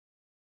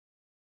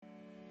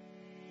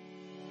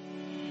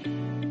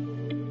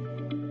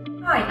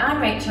Hi,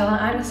 I'm Rachel.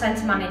 I'm the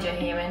Centre Manager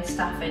here in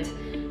Stafford.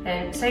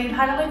 So you've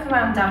had a look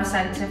around our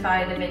centre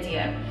via the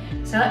video.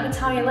 So let me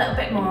tell you a little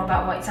bit more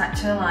about what it's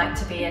actually like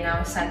to be in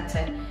our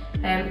centre.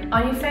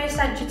 On your first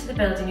entry to the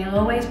building, you'll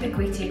always be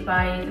greeted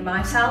by either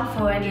myself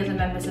or any other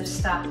members of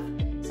staff.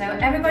 So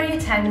everybody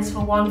attends for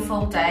one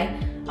full day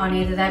on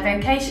either their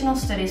vocational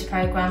studies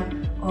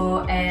programme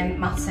or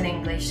maths and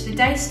English. The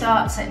day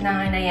starts at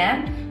 9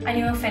 AM and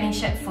you will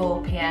finish at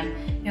 4 PM.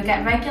 You'll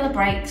get regular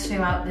breaks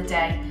throughout the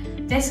day.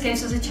 This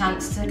gives us a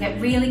chance to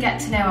really get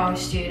to know our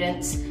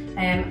students.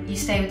 You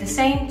stay with the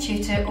same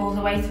tutor all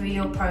the way through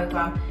your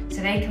programme so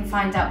they can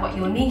find out what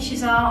your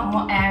niches are and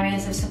what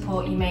areas of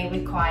support you may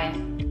require.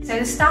 So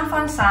the staff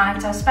on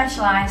site are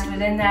specialised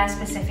within their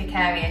specific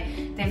area.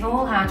 They've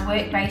all had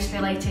work-based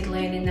related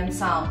learning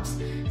themselves.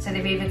 So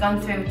they've either gone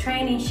through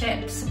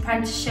traineeships,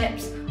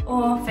 apprenticeships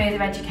or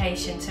further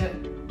education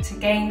to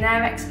gain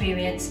their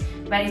experience,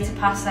 ready to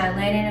pass their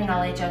learning and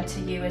knowledge on to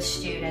you as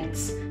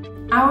students.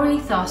 Our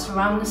ethos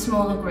around the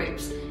smaller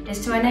groups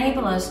is to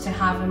enable us to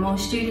have a more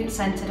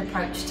student-centred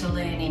approach to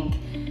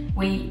learning.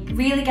 We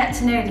really get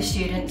to know the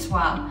students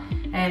well,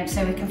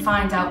 so we can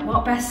find out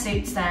what best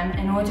suits them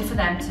in order for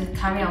them to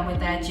carry on with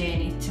their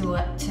journey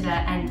to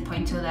their end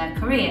point of their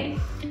career.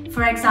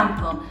 For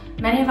example,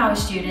 many of our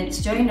students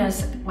join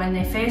us when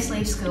they first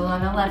leave school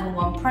on a level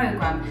 1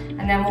 programme,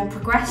 and then will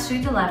progress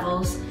through the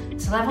levels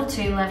to level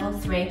 2, level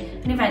 3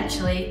 and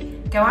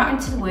eventually go out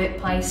into the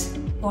workplace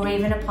or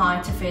even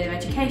apply to further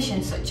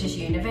education such as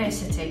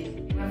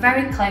university. We're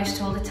very close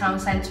to all the town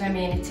centre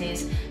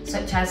amenities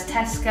such as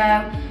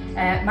Tesco,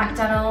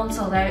 McDonald's,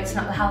 although it's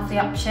not the healthy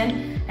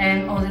option,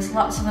 or there's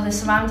lots of other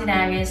surrounding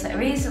areas that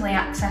are easily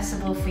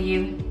accessible for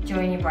you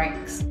during your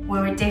breaks.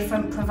 We're a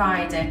different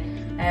provider.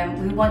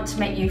 We want to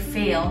make you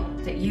feel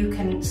that you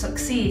can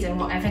succeed in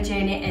whatever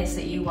journey it is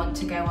that you want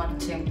to go on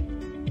to.